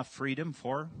was enough freedom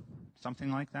for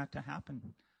something like that to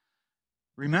happen.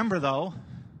 Remember, though,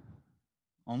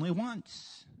 only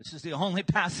once. This is the only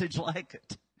passage like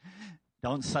it.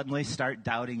 Don't suddenly start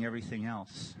doubting everything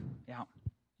else. Yeah.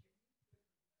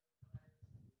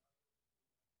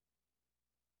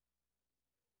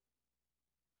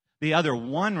 The other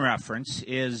one reference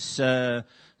is the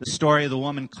story of the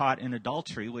woman caught in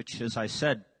adultery, which, as I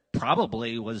said,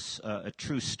 probably was a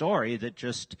true story that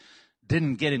just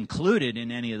didn't get included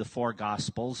in any of the 4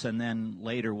 Gospels and then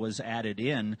later was added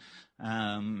in,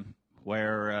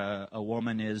 where a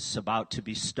woman is about to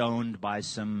be stoned by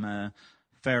some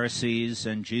Pharisees,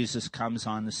 and Jesus comes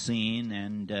on the scene,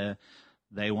 and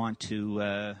they want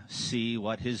to see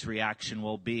what his reaction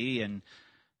will be, and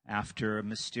after a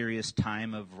mysterious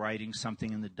time of writing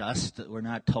something in the dust that we're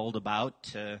not told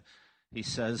about, he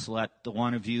says, "Let the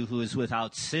one of you who is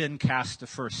without sin cast the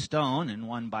first stone," and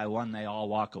one by one they all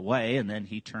walk away, and then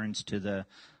he turns to the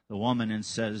woman and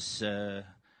says,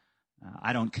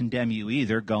 "I don't condemn you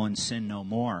either, go and sin no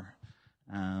more."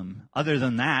 Other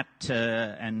than that,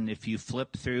 and if you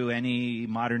flip through any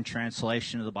modern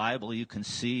translation of the Bible, you can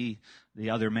see the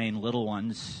other main little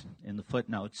ones in the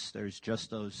footnotes. There's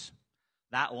just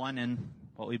that one and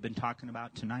what we've been talking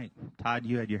about tonight. Todd,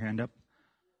 you had your hand up.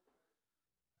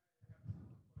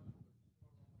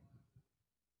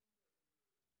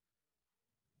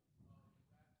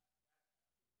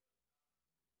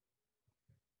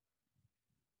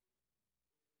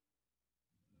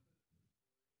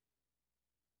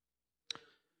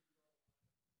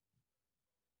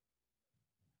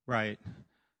 Right.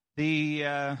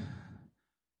 The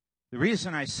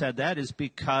reason I said that is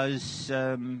because,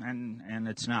 and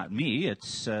it's not me,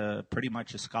 it's pretty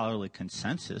much a scholarly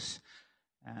consensus.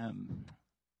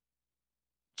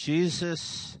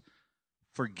 Jesus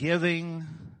forgiving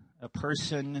a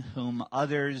person whom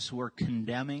others were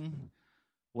condemning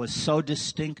was so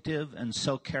distinctive and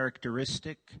so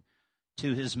characteristic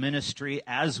to his ministry,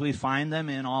 as we find them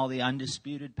in all the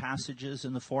undisputed passages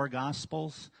in the 4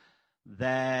 Gospels,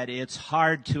 that it's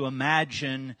hard to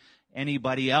imagine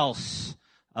anybody else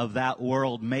of that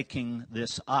world making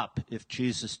this up if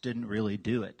Jesus didn't really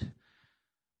do it.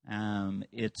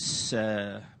 It's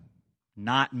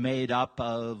not made up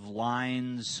of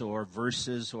lines or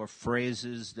verses or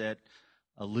phrases that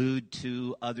allude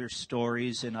to other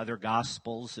stories in other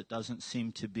Gospels. It doesn't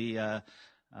seem to be a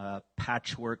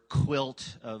patchwork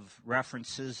quilt of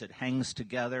references that hangs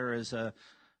together as a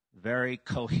very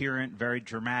coherent, very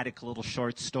dramatic little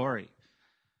short story.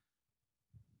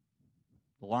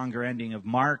 The longer ending of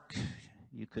Mark,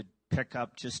 you could pick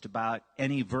up just about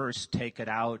any verse, take it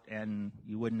out, and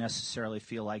you wouldn't necessarily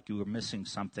feel like you were missing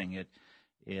something.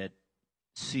 It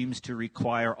seems to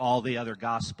require all the other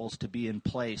Gospels to be in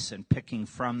place and picking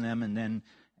from them and then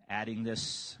adding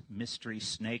this mystery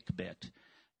snake bit.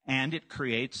 And it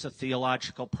creates a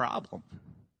theological problem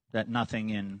that nothing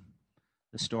in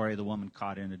the story of the woman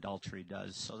caught in adultery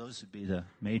does. So those would be the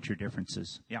major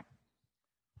differences. Yeah.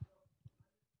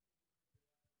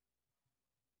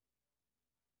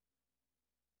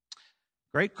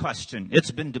 Great question.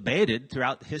 It's been debated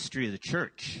throughout the history of the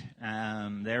church.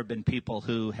 There have been people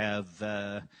who have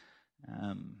thought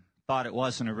it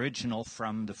wasn't original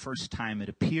from the first time it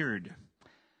appeared.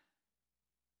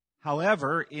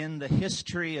 However, in the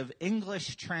history of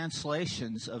English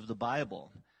translations of the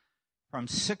Bible, from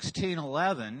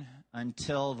 1611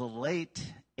 until the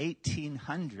late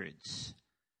 1800s,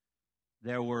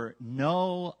 there were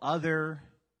no other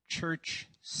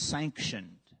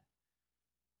church-sanctioned,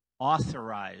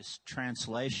 authorized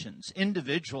translations.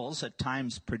 Individuals at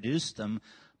times produced them,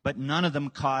 but none of them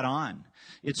caught on.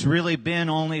 It's really been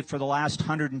only for the last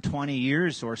 120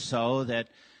 years or so that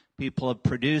people have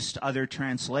produced other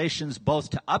translations, both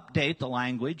to update the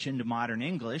language into modern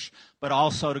English, but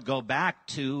also to go back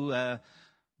to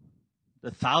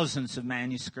the thousands of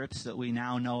manuscripts that we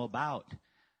now know about.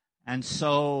 And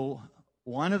so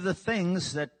one of the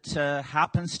things that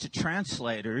happens to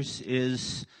translators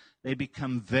is they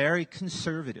become very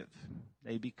conservative.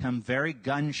 They become very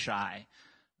gun-shy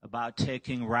about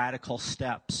taking radical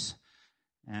steps.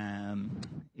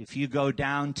 If you go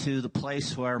down to the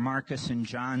place where Marcus and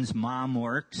John's mom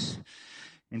works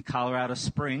in Colorado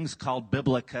Springs, called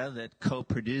Biblica, that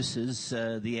co-produces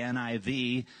the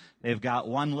NIV, they've got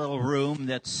one little room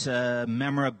that's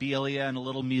memorabilia and a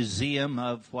little museum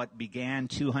of what began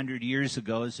 200 years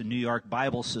ago as the New York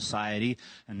Bible Society,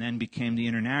 and then became the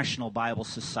International Bible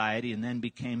Society, and then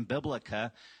became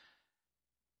Biblica.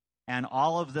 And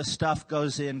all of the stuff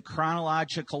goes in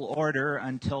chronological order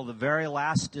until the very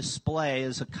last display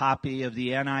is a copy of the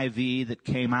NIV that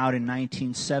came out in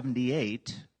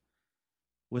 1978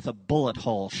 with a bullet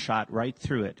hole shot right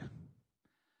through it,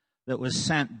 that was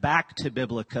sent back to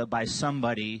Biblica by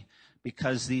somebody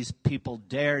because these people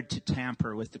dared to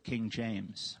tamper with the King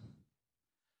James.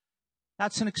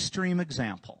 That's an extreme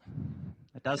example.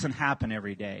 It doesn't happen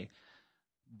every day.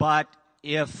 But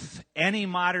if any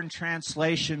modern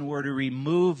translation were to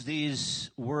remove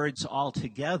these words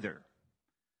altogether,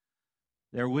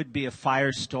 there would be a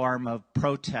firestorm of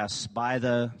protests by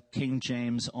the King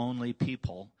James only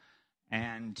people.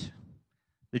 And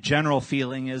the general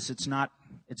feeling is it's not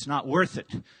worth it.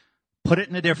 Put it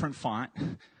in a different font.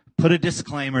 Put a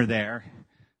disclaimer there.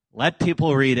 Let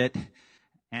people read it.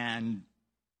 And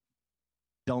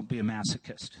don't be a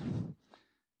masochist.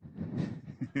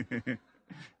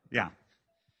 Yeah.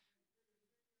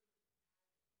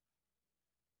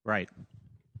 Right.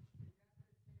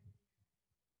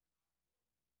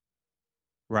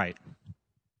 Right.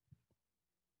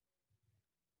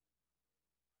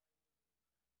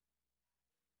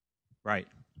 Right.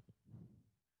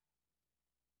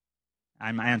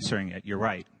 I'm answering it. You're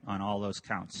right on all those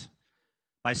counts.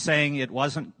 By saying it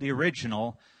wasn't the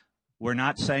original, we're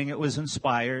not saying it was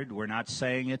inspired. We're not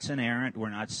saying it's inerrant. We're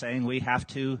not saying we have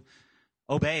to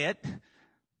obey it.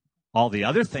 All the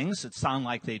other things that sound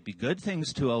like they'd be good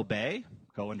things to obey,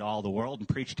 go into all the world and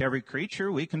preach to every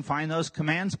creature, we can find those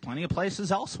commands plenty of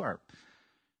places elsewhere.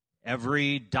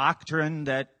 Every doctrine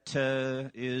that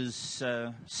is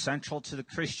central to the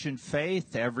Christian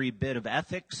faith, every bit of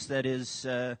ethics that is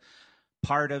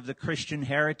part of the Christian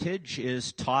heritage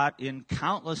is taught in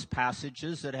countless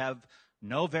passages that have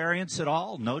no variance at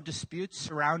all, no disputes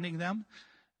surrounding them.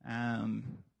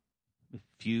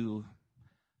 If you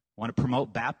want to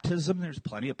promote baptism, there's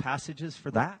plenty of passages for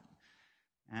that.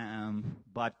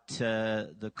 But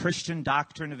the Christian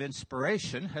doctrine of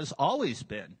inspiration has always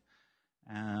been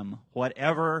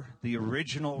whatever the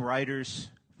original writers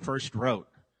first wrote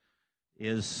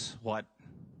is what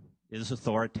is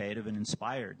authoritative and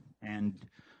inspired. And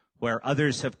where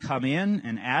others have come in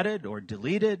and added or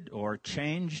deleted or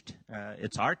changed,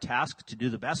 it's our task to do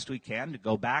the best we can to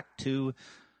go back to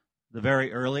the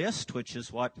very earliest, which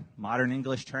is what modern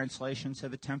English translations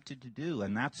have attempted to do,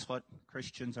 and that's what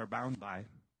Christians are bound by.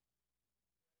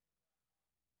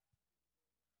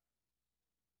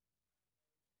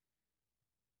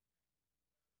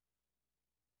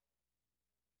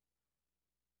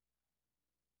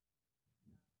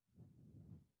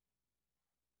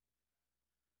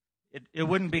 it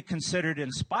wouldn't be considered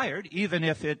inspired, even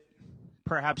if it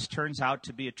perhaps turns out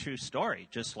to be a true story,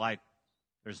 just like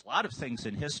there's a lot of things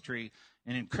in history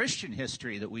and in Christian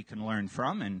history that we can learn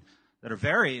from and that are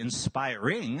very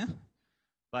inspiring,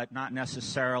 but not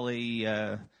necessarily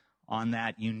on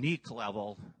that unique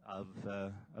level of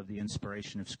the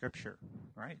inspiration of Scripture.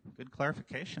 All right, good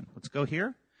clarification. Let's go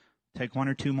here. Take one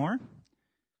or two more.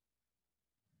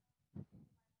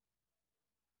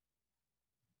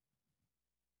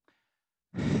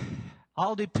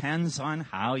 All depends on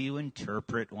how you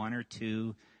interpret one or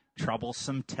two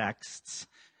troublesome texts.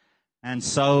 And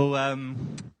so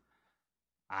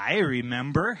I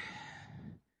remember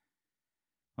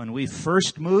when we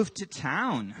first moved to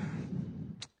town,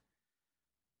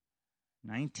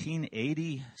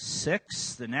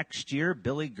 1986, the next year,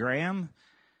 Billy Graham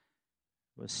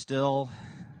was still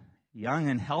young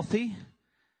and healthy,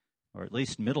 or at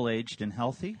least middle-aged and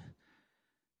healthy,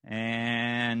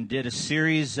 and did a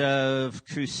series of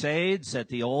crusades at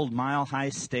the old Mile High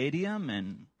Stadium.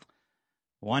 And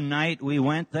one night we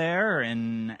went there,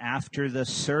 and after the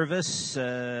service,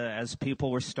 as people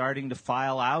were starting to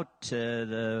file out,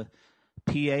 the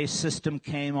PA system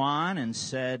came on and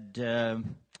said,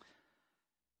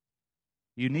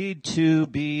 you need to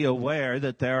be aware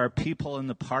that there are people in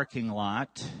the parking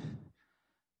lot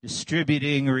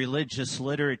distributing religious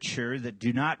literature that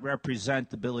do not represent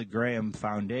the Billy Graham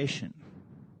Foundation.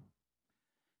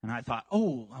 And I thought,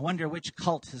 oh, I wonder which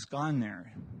cult has gone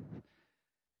there.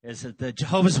 Is it the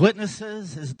Jehovah's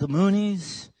Witnesses? Is it the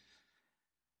Moonies?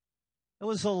 It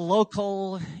was a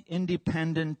local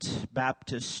independent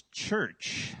Baptist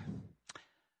church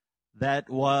that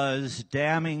was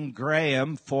damning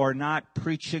Graham for not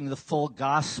preaching the full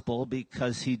gospel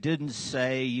because he didn't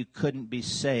say you couldn't be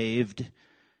saved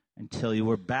until you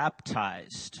were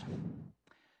baptized.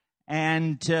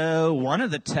 And one of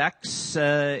the texts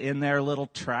in their little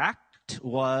tract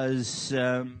was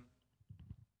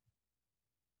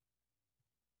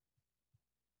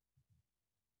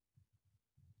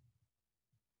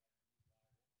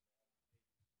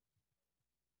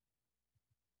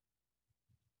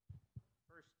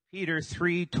Peter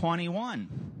 3:21.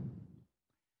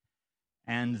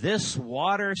 And this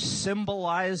water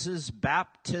symbolizes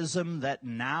baptism that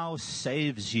now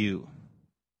saves you.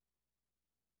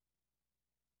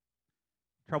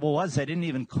 Trouble was, they didn't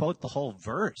even quote the whole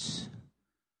verse,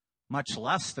 much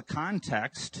less the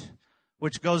context,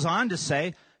 which goes on to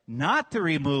say, not the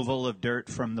removal of dirt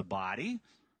from the body,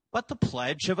 but the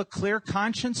pledge of a clear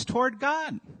conscience toward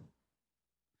God.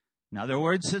 In other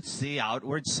words, it's the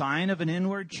outward sign of an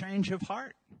inward change of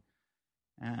heart.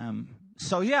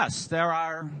 So yes, there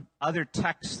are other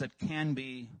texts that can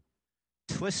be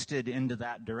twisted into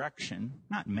that direction.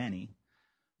 Not many,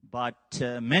 but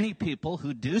many people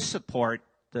who do support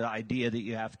the idea that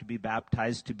you have to be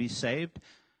baptized to be saved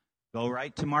go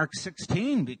right to Mark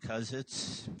 16 because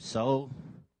it's so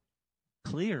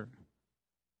clear.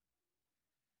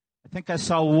 I think I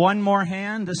saw one more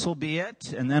hand. This will be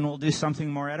it, and then we'll do something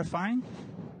more edifying.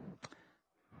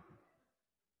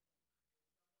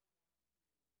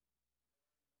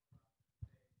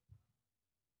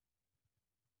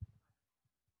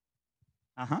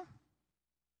 Uh-huh.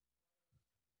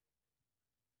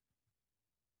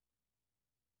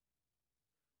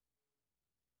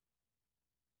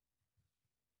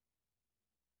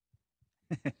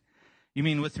 You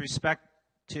mean with respect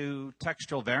to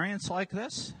textual variants like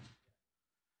this?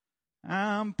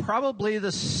 Probably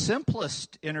the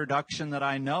simplest introduction that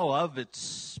I know of,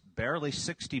 it's barely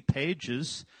 60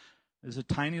 pages, is a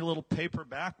tiny little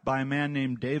paperback by a man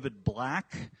named David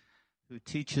Black, who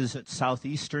teaches at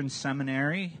Southeastern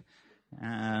Seminary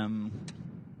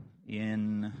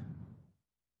in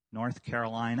North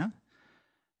Carolina.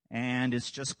 And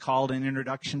it's just called An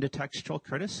Introduction to Textual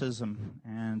Criticism.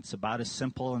 And it's about as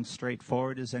simple and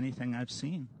straightforward as anything I've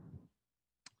seen.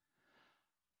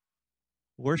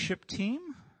 Worship team,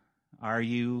 are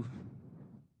you?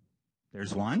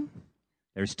 There's one.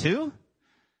 There's two.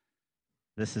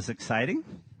 This is exciting.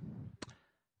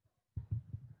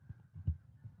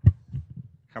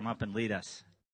 Come up and lead us.